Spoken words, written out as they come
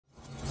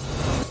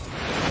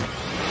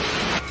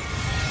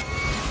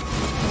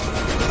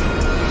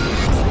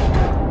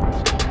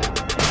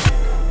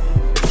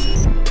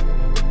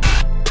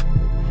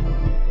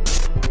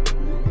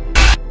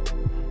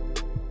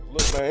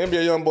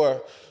NBA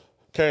YoungBoy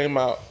came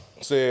out,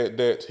 said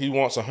that he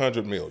wants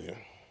 100 million.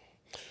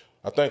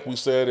 I think we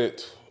said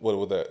it, what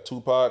was that,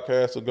 2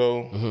 podcasts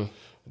ago,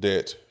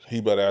 that he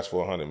better ask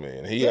for 100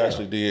 million. He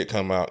actually did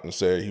come out and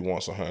say he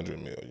wants 100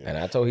 million. And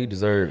I told he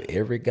deserved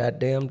every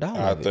goddamn dollar.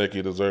 I think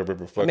he deserved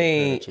every fucking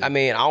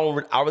penny.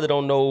 I really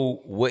don't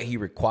know what he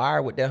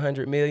required with that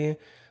 100 million,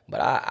 but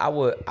I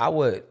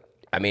would.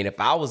 I mean, if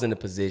I was in the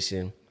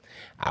position,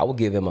 I would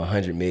give him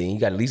 100 million. You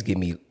got to at least give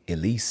me at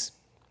least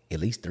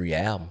 3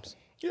 albums.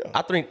 Yeah,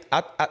 I think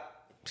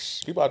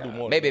he about to do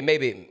more.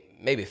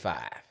 Maybe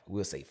 5.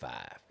 We'll say 5.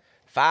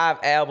 5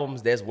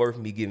 albums, that's worth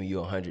me giving you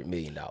 $100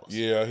 million.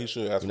 Yeah, he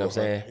should ask for 100. You know what I'm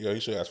saying? Yeah, he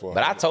should ask for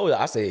 100. But I told you,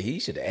 I said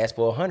he should have asked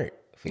for 100.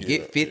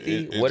 Forget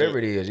 50, whatever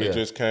it is. Yeah. It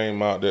just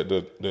came out that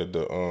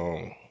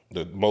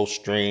the most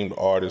streamed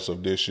artist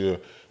of this year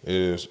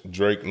is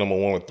Drake,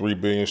 #1 with 3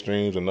 billion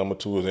streams, and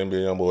 #2 is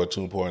NBA YoungBoy at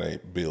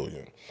 2.8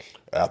 billion.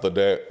 After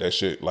that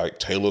shit like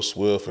Taylor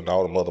Swift and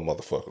all them other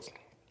motherfuckers.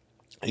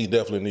 He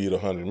definitely need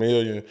 100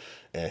 million,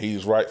 and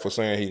he's right for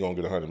saying he's gonna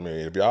get 100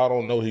 million. If y'all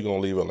don't know, he's gonna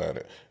leave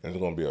Atlanta, and it's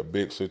gonna be a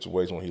big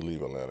situation when he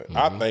leave Atlanta.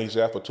 I think he's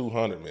out for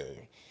 200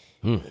 million.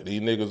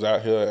 These niggas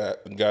out here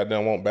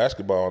goddamn want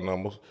basketball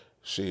numbers,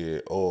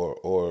 shit,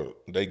 or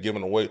they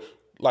giving away.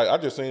 Like I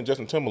just seen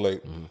Justin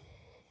Timberlake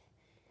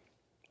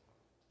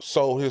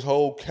sold his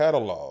whole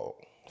catalog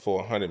for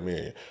 100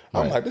 million.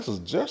 I'm like, this is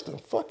Justin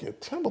fucking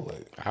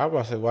Timberlake. I was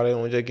about to say, why they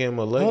don't just give him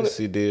a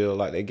legacy deal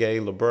like they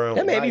gave LeBron?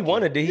 That made me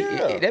wonder.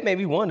 That made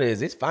me wonder: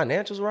 is his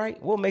financials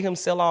right? What make him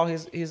sell all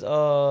his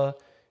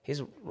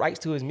rights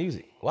to his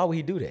music? Why would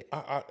he do that?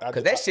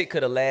 Because that shit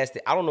could have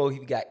lasted. I don't know if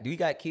do he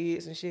got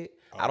kids and shit?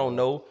 I don't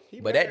know.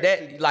 But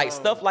that like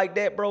stuff like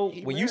that, bro.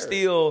 When you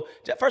still,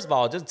 first of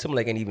all, Justin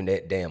Timberlake ain't even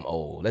that damn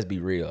old. Let's be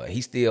real.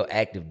 He's still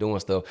active doing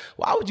stuff.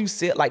 Why would you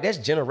sit like that's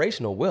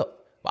generational wealth?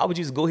 Why would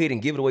you just go ahead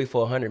and give it away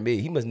for 100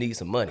 million? He must need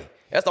some money.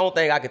 That's the only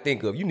thing I could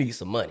think of. You need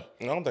some money.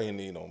 I don't think he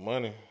need no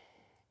money.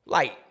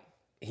 Like,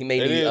 he may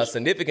need a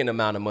significant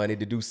amount of money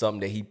to do something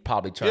that he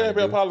probably trying to do.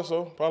 Yeah, probably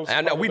so.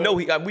 I know, we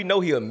know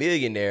he a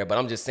millionaire, but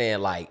I'm just saying,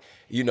 like,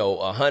 you know,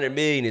 100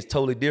 million is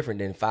totally different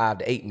than 5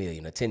 to 8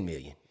 million or 10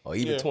 million or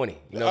even 20.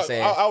 You know what I'm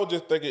saying? I would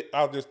just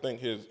think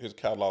his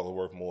catalog is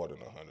worth more than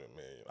 100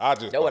 million.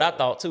 That's what I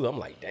thought too. I'm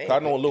like, damn. I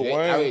know Lil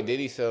Wayne. I mean, did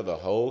he sell the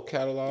whole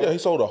catalog? Yeah, he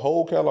sold the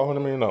whole catalog,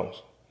 $100 million.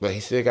 But he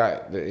still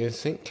got the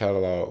NSYNC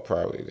catalog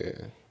probably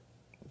there.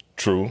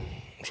 True.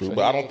 So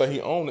but I don't think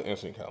he owned the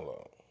NSYNC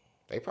catalog.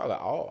 They probably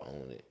all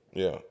own it.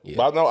 Yeah.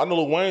 But I know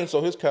Lil Wayne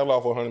sold his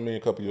catalog for $100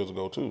 million a couple years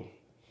ago too.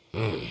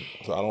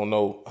 So I don't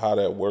know how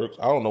that works.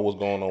 I don't know what's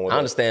going on with I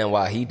understand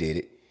why he did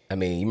it. I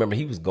mean, you remember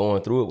he was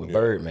going through it with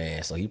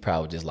Birdman, so he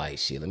probably just like,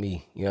 shit, let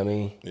me, you know what I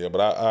mean? Yeah, but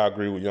I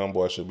agree with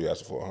YoungBoy should be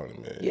asking for 100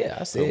 million. Yeah,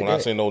 I said when I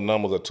seen those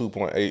numbers at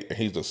 2.8 and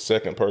he's the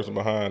second person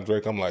behind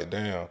Drake, I'm like,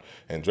 damn.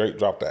 And Drake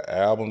dropped the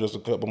album just a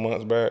couple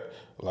months back.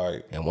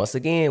 Like, and once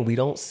again, we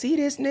don't see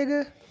this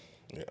nigga.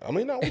 Yeah, I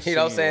mean, not you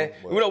know what I'm saying?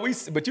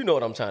 But you know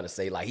what I'm trying to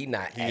say. Like, he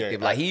not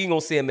active. Like, he ain't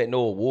gonna see him at no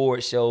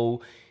award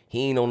show.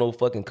 He ain't on no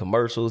fucking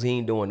commercials. He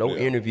ain't doing no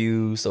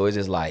interviews. So it's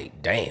just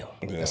like, damn.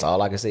 That's all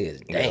I can say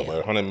is, damn. Yeah, but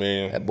 100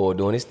 million. That boy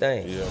doing his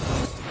thing. Yeah.